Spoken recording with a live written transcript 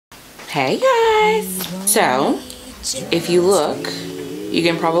Hey guys! So, if you look, you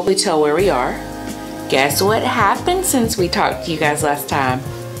can probably tell where we are. Guess what happened since we talked to you guys last time?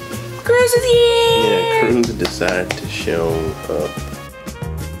 Cruz is here! Yeah, Cruz decided to show up.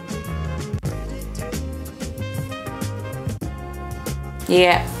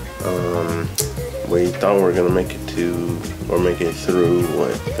 Yeah. We thought we were gonna make it to, or make it through,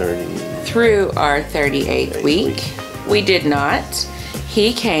 what, 30? Through our 38th week. We did not.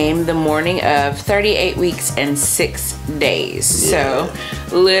 He came the morning of 38 weeks and 6 days. Yeah.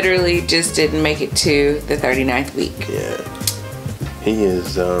 So, literally just didn't make it to the 39th week. Yeah. He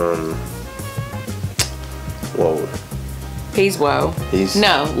is, whoa. He's woe.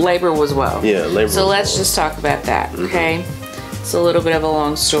 No, labor was woe. Yeah, labor So was let's woe. just talk about that, okay? It's a little bit of a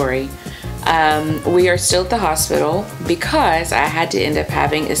long story. We are still at the hospital because I had to end up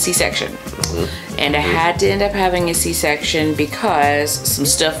having a C-section. And I had to end up having a C-section because some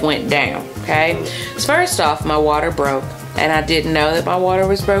stuff went down, okay? So first off, my water broke, and I didn't know that my water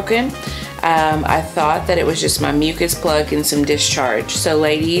was broken. I thought that it was just my mucus plug and some discharge. So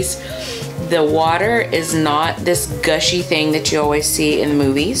ladies, the water is not this gushy thing that you always see in the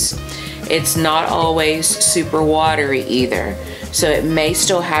movies. It's not always super watery either. So it may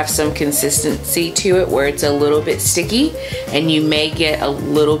still have some consistency to it where it's a little bit sticky, and you may get a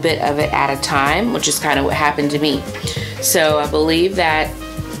little bit of it at a time, which is kind of what happened to me. So I believe that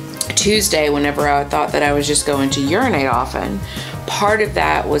Tuesday, whenever I thought that I was just going to urinate often, part of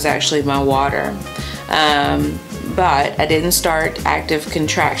that was actually my water. But I didn't start active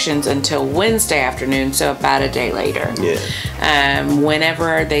contractions until Wednesday afternoon, so about a day later. Yeah.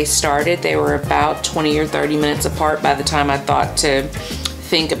 Whenever they started, they were about 20 or 30 minutes apart by the time I thought to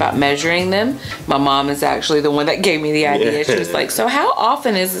think about measuring them. My mom is actually the one that gave me the idea. Yeah. She was like, so how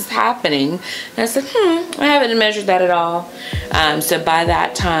often is this happening? And I said, I haven't measured that at all. So by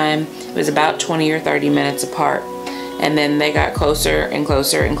that time, it was about 20 or 30 minutes apart. And then they got closer and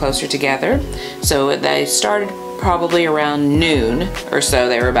closer and closer together. So they started probably around noon or so.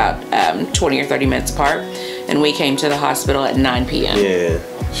 They were about 20 or 30 minutes apart, and we came to the hospital at 9 p.m. Yeah,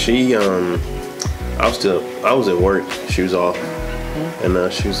 she, I was at work. She was off,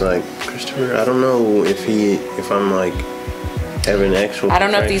 and she was like, Christopher, I don't know if I'm like having actual. I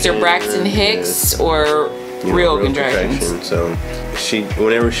don't know if these are Braxton Hicks or real contractions. So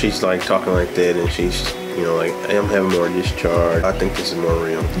whenever she's like talking like that, and she's, like, I'm having more discharge, I think this is more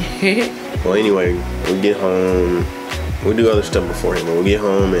real. Well, anyway, we get home. We do other stuff beforehand, but we get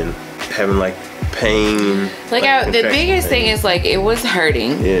home and having like pain. The biggest thing is like it was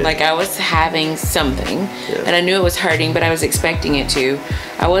hurting. Yeah. Like I was having something, and I knew it was hurting, but I was expecting it to.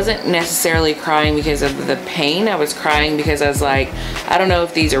 I wasn't necessarily crying because of the pain. I was crying because I was like, I don't know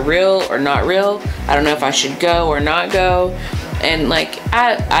if these are real or not real. I don't know if I should go or not go. And like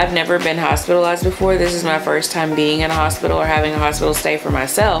I've never been hospitalized before. This is my first time being in a hospital or having a hospital stay for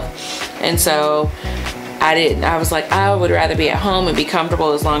myself. And so I was like, I would rather be at home and be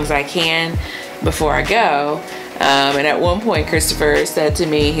comfortable as long as I can before I go. And at one point, Christopher said to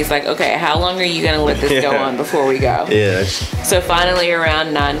me, he's like, okay, how long are you gonna let this go on before we go? Yeah. So finally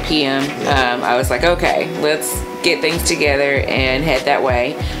around 9 p.m., I was like, okay, let's get things together and head that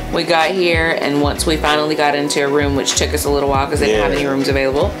way. We got here, and once we finally got into a room, which took us a little while because they didn't have any rooms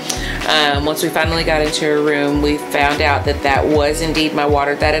available. Once we finally got into a room, we found out that that was indeed my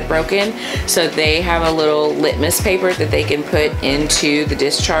water that had broken. So they have a little litmus paper that they can put into the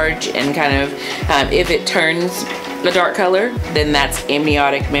discharge, and kind of, if it turns a dark color, then that's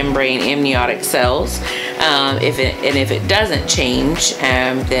amniotic membrane, amniotic cells. If it doesn't change,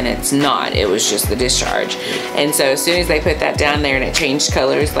 then it's not. It was just the discharge. And so as soon as they put that down there and it changed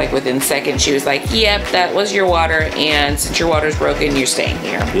colors, like within seconds, she was like, yep, that was your water, and since your water's broken, you're staying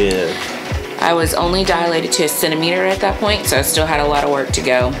here. Yeah. I was only dilated to 1 centimeter at that point, so I still had a lot of work to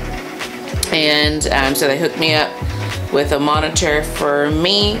go. And so they hooked me up with a monitor for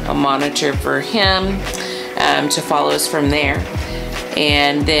me, a monitor for him, to follow us from there.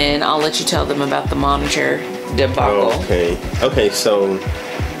 And then I'll let you tell them about the monitor debacle. Okay, so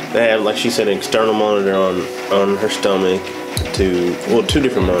they have, like she said, an external monitor on her stomach, two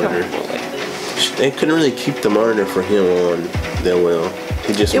different monitors. They couldn't really keep the monitor for him on that well.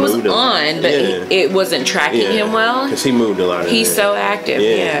 He just moved. It was on, but it wasn't tracking him well. Because he moved a lot. He's so active,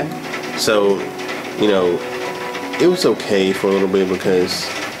 yeah. So, it was okay for a little bit because,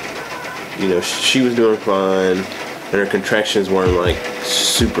 she was doing fine, and her contractions weren't like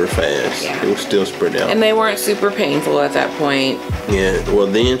super fast. Yeah. It was still spread out. And they weren't super painful at that point. Yeah, well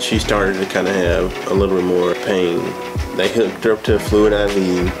then she started to kind of have a little bit more pain. They hooked her up to a fluid IV,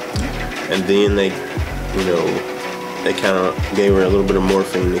 and then they, they kind of gave her a little bit of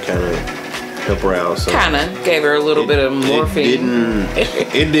morphine to kind of help her out. So kind of gave her a little bit of morphine.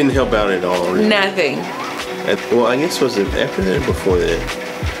 It didn't help out at all. Really. Nothing. Well, I guess was it after that or before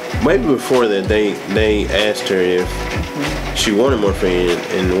that? Maybe before that, they asked her if she wanted morphine,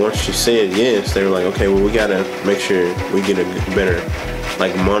 and once she said yes, they were like, okay, well, we gotta make sure we get a better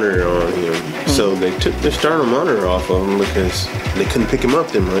like monitor on him. So they took the sternal monitor off of him because they couldn't pick him up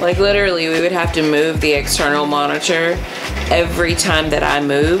that much. Like literally, we would have to move the external monitor every time that I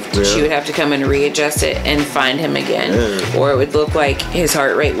moved. Yeah. She would have to come and readjust it and find him again, or it would look like his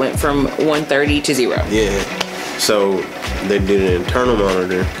heart rate went from 130 to 0. Yeah. So they did an internal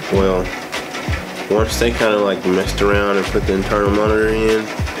monitor. Well, once they kind of like messed around and put the internal monitor in,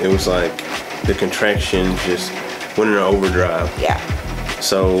 it was like the contractions just went in overdrive. Yeah.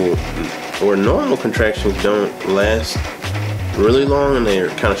 So where normal contractions don't last really long and they're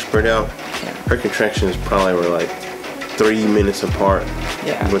kind of spread out, her contractions probably were like 3 minutes apart.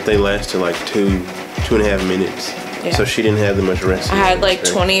 Yeah. But they lasted like 2.5 minutes. Yeah. So she didn't have that much rest. I had like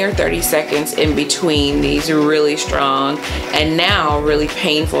 20 or 30 seconds in between these really strong and now really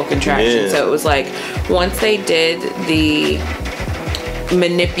painful contractions. Yeah. So it was like once they did the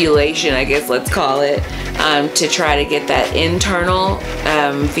manipulation, I guess let's call it, to try to get that internal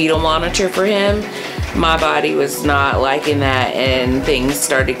fetal monitor for him, my body was not liking that, and things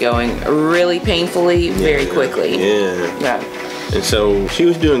started going really painfully very quickly. Yeah. And so she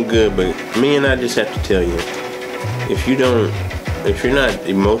was doing good, but me and I just have to tell you, if you're not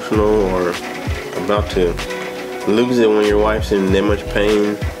emotional or about to lose it when your wife's in that much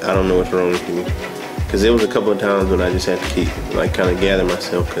pain, I don't know what's wrong with you. Because there was a couple of times when I just had to keep, like, kind of gather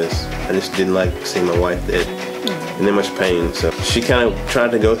myself because I just didn't like seeing my wife in that much pain. So she kind of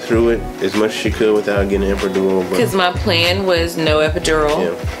tried to go through it as much as she could without getting an epidural. Because my plan was no epidural.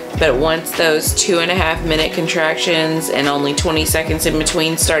 Yeah. But once those 2.5 minute contractions and only 20 seconds in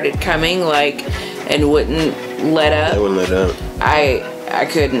between started coming, like, and wouldn't let up. They wouldn't let up. I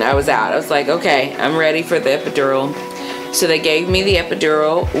couldn't. I was out. I was like, okay, I'm ready for the epidural. So they gave me the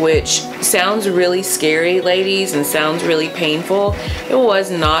epidural, which sounds really scary, ladies, and sounds really painful. It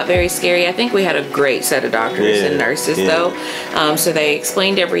was not very scary. I think we had a great set of doctors and nurses, though. So they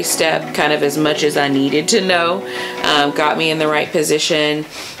explained every step kind of as much as I needed to know, got me in the right position,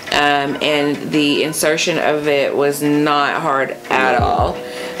 and the insertion of it was not hard at all.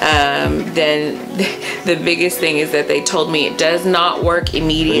 Then the biggest thing is that they told me it does not work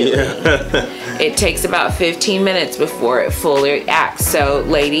immediately. It takes about 15 minutes before it fully acts. So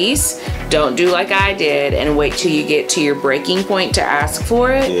ladies, don't do like I did and wait till you get to your breaking point to ask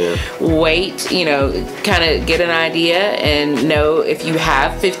for it. Wait, you know, kind of get an idea and know if you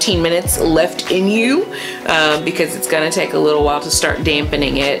have 15 minutes left in you, because it's going to take a little while to start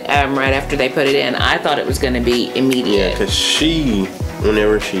dampening it right after they put it in. I thought it was going to be immediate. Yeah, because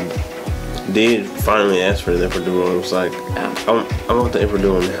whenever she did finally ask for the epidural, it was like, I want the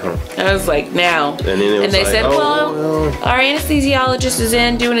epidural now. I was like, now. And then it was they like, said, well, our anesthesiologist is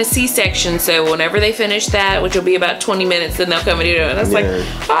in doing a C-section, so whenever they finish that, which will be about 20 minutes, then they'll come and do it. And I was like,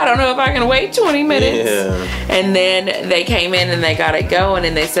 I don't know if I can wait 20 minutes. And then they came in and they got it going,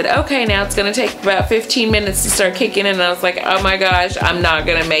 and they said, okay, now it's going to take about 15 minutes to start kicking in. And I was like, oh my gosh, I'm not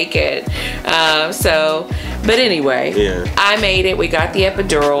going to make it. But anyway, I made it. We got the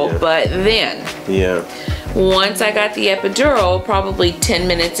epidural, but then once I got the epidural, probably 10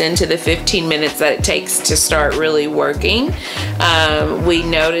 minutes into the 15 minutes that it takes to start really working, we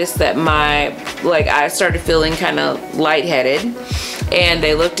noticed that I started feeling kind of lightheaded, and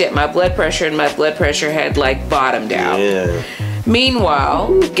they looked at my blood pressure, and my blood pressure had like bottomed out.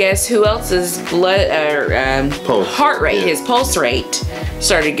 Meanwhile, guess who else's heart rate, his pulse rate,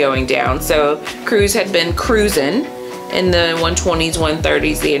 started going down. So Cruz had been cruising in the 120s,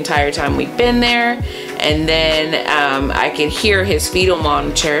 130s the entire time we'd been there. And then I could hear his fetal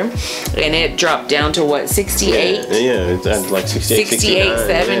monitor, and it dropped down to what, 68? It's like 68,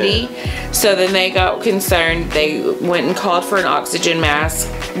 70. So then they got concerned. They went and called for an oxygen mask.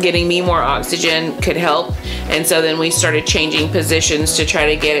 Getting me more oxygen could help. And so then we started changing positions to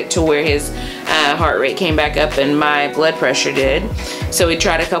try to get it to where his heart rate came back up and my blood pressure did. So we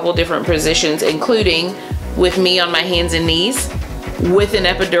tried a couple different positions, including with me on my hands and knees with an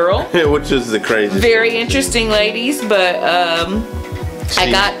epidural. Which is the craziest. Very interesting, ladies, but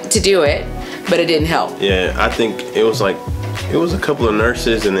I got to do it, but it didn't help. Yeah, I think it was a couple of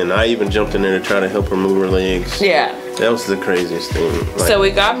nurses, and then I even jumped in there to try to help her move her legs. Yeah. That was the craziest thing. Like, so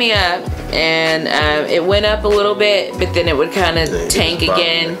it got me up, and it went up a little bit, but then it would kind of tank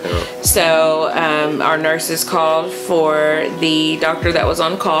again. So our nurses called for the doctor that was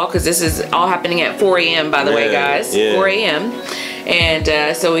on call, because this is all happening at 4 a.m. by the way, guys. 4 a.m.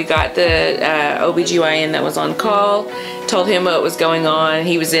 And so we got the OBGYN that was on call, told him what was going on.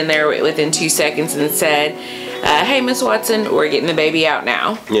 He was in there within 2 seconds and said, hey, Miss Watson, we're getting the baby out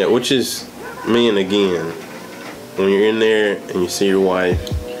now. Yeah, which is, and again, when you're in there and you see your wife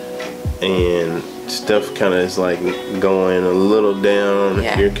and stuff kind of is like going a little down,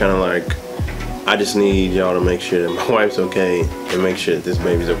 you're kind of like, I just need y'all to make sure that my wife's okay and make sure that this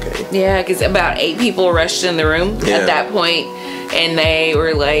baby's okay. Yeah, because about 8 people rushed in the room at that point, and they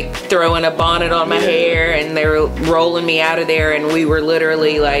were like throwing a bonnet on my hair, and they were rolling me out of there, and we were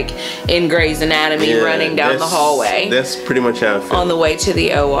literally like in Grey's Anatomy running down the hallway. That's pretty much how I felt. On the way to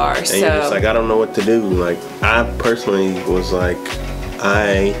the OR. And you're just like, I don't know what to do. Like, I personally was like,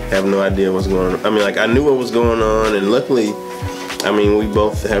 I have no idea what's going on. I mean, like, I knew what was going on, and luckily, I mean, we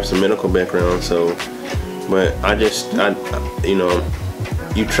both have some medical background, so, but I you know,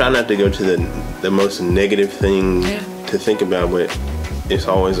 you try not to go to the most negative thing to think about, but it's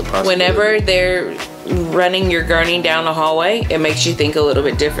always a possibility. Whenever they're running your gurney down the hallway, it makes you think a little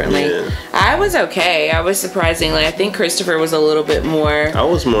bit differently. I was okay. I was surprisingly, I think Christopher was a little bit more. I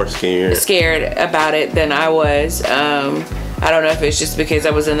was more scared about it than I was. I don't know if it's just because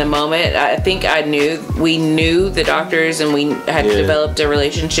I was in the moment. I think we knew the doctors, and we had developed a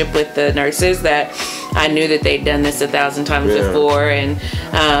relationship with the nurses that I knew that they'd done this 1,000 times before, and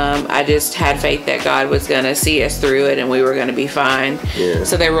I just had faith that God was going to see us through it and we were going to be fine.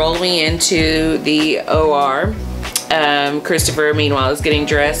 So they rolled me into the OR. Christopher, meanwhile, is getting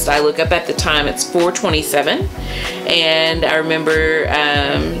dressed. I look up at the time, it's 4:27, and I remember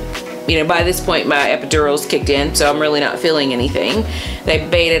you know, by this point my epidural's kicked in, so I'm really not feeling anything. They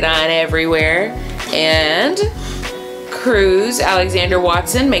betadine everywhere, and Cruz Alexander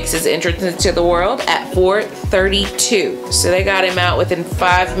Watson makes his entrance into the world at 4:32. So they got him out within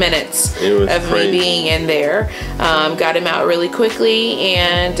 5 minutes of me being in there. Got him out really quickly,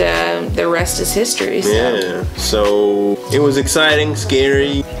 and the rest is history. So. So it was exciting,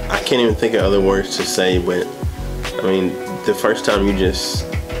 scary. I can't even think of other words to say, but I mean, the first time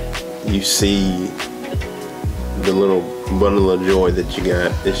you see the little bundle of joy that you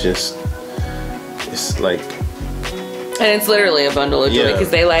got, it's like, and it's literally a bundle of joy, because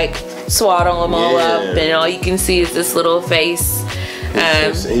they like swaddle them all up, and all you can see is this little face.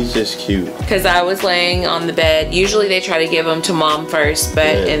 He's just cute. Because I was laying on the bed. Usually they try to give him to mom first,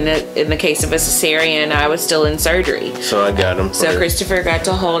 but in the case of a cesarean, I was still in surgery. So I got him first. So Christopher got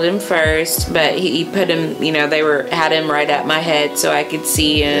to hold him first, but he put him, you know, had him right at my head so I could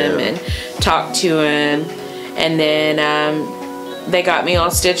see him and talk to him. And then they got me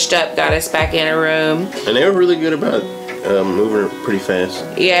all stitched up, got us back in a room. And they were really good about moving her pretty fast.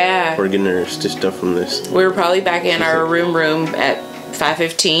 Yeah. We're getting her stitched up from this. We were probably back in our room at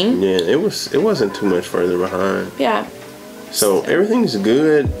 5:15. Yeah, it wasn't too much further behind. Yeah. So everything's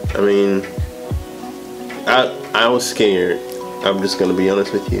good. I mean, I was scared. I'm just gonna be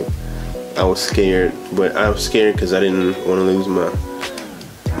honest with you. I was scared, but I was scared because I didn't want to lose my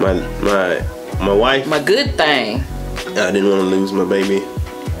wife. My good thing. I didn't want to lose my baby,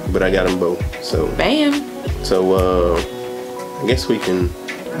 but I got them both. So bam. So I guess we can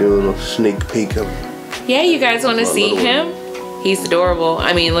do a little sneak peek of. Yeah, you guys want to see him? He's adorable.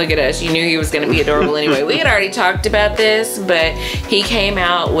 I mean, look at us. You knew he was going to be adorable anyway. We had already talked about this, but he came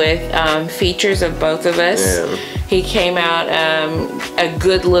out with features of both of us. Yeah. He came out a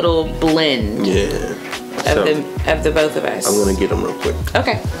good little blend. Yeah. Of the both of us. I'm gonna get him real quick.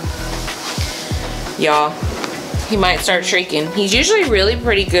 Okay. Y'all, he might start shrieking. He's usually really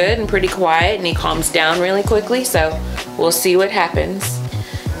pretty good and pretty quiet, and he calms down really quickly. So we'll see what happens.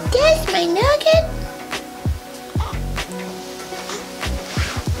 There's my nugget.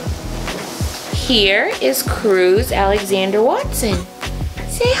 Here is Cruz Alexander Watson.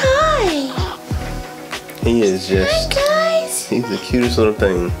 Say hi. He is just. Hi, guys. He's the cutest little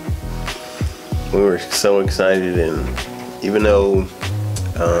thing. We were so excited, and even though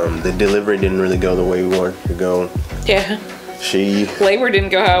the delivery didn't really go the way we wanted it to go. Yeah. Labor didn't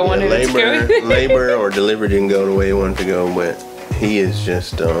go how I wanted it to go. Labor or delivery didn't go the way he wanted to go, but he is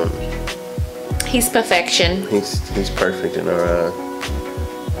just. He's perfection. He's perfect in our eyes.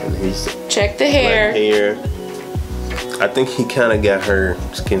 And he's check the hair. I think he kind of got her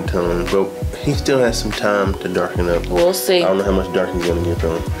skin tone, but he still has some time to darken up. We'll see. I don't know how much dark he's gonna get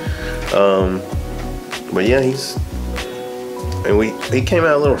to him. But yeah, he came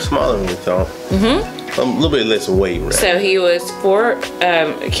out a little smaller than we thought. A little bit less weight, right? So he was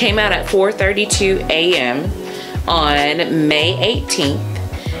came out at 4:32 a.m. on May 18th,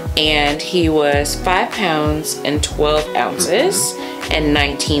 and he was 5 pounds and 12 ounces and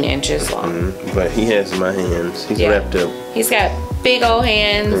 19 inches long. But he has my hands. He's wrapped up. He's got big old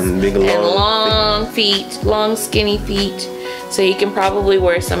hands and long feet, long skinny feet. So he can probably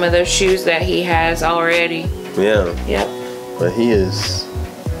wear some of those shoes that he has already. Yeah. Yep. But he's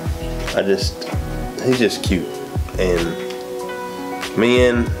just cute. And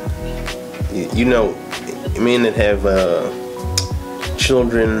men, you know, men that have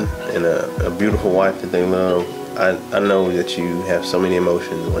children and a beautiful wife that they love, I know that you have so many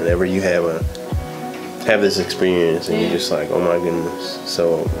emotions whenever you have this experience, and you're just like, oh my goodness.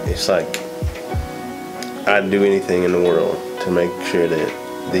 So it's like I'd do anything in the world to make sure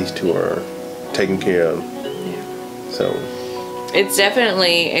that these two are taken care of. Yeah. So it's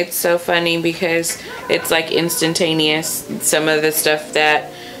so funny because it's like instantaneous. Some of the stuff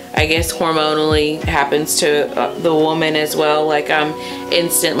that I guess hormonally happens to the woman as well. Like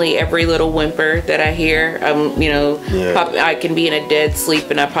instantly every little whimper that I hear, I can be in a dead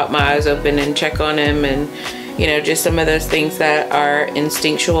sleep and I pop my eyes open and check on him, and just some of those things that are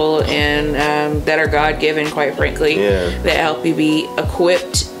instinctual and that are God-given, quite frankly, that help you be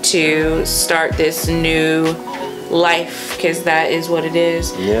equipped to start this new life, because that is what it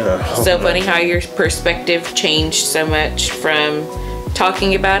is. Yeah. So funny how your perspective changed so much from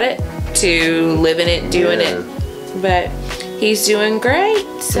talking about it to living it, doing it. But he's doing great.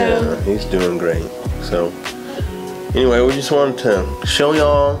 So yeah, he's doing great. So anyway, we just wanted to show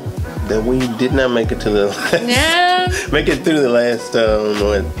y'all that we did not make it to the last, make it through the last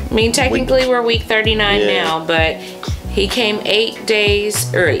technically we're week 39 now, but he came 8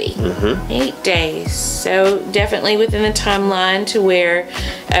 days early. 8 days. So definitely within the timeline to where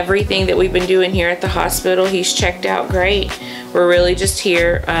everything that we've been doing here at the hospital, he's checked out great. We're really just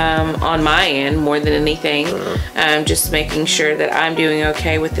here on my end more than anything. Just making sure that I'm doing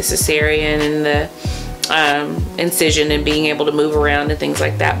okay with the cesarean and the incision and being able to move around and things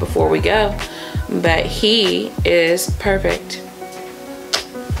like that before we go. But he is perfect.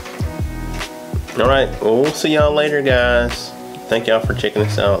 All right, well, we'll see y'all later, guys. Thank y'all for checking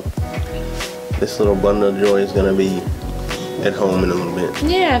us out. This little bundle of joy is gonna be at home in a little bit.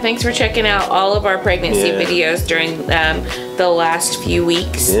 Yeah, thanks for checking out all of our pregnancy videos during the last few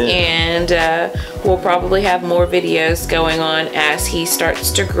weeks. And we'll probably have more videos going on as he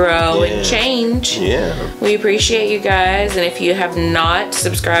starts to grow and change. We appreciate you guys, and if you have not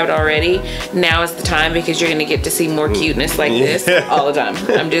subscribed already, now is the time, because you're gonna get to see more cuteness like this all the time.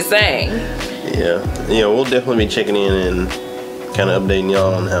 I'm just saying. We'll definitely be checking in and kind of updating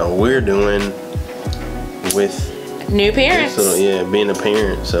y'all on how we're doing with new parents. Being a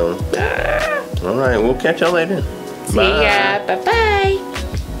parent. So all right, we'll catch y'all later. See ya. Bye bye.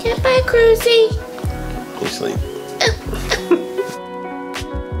 Goodbye, Cruzy. You sleep.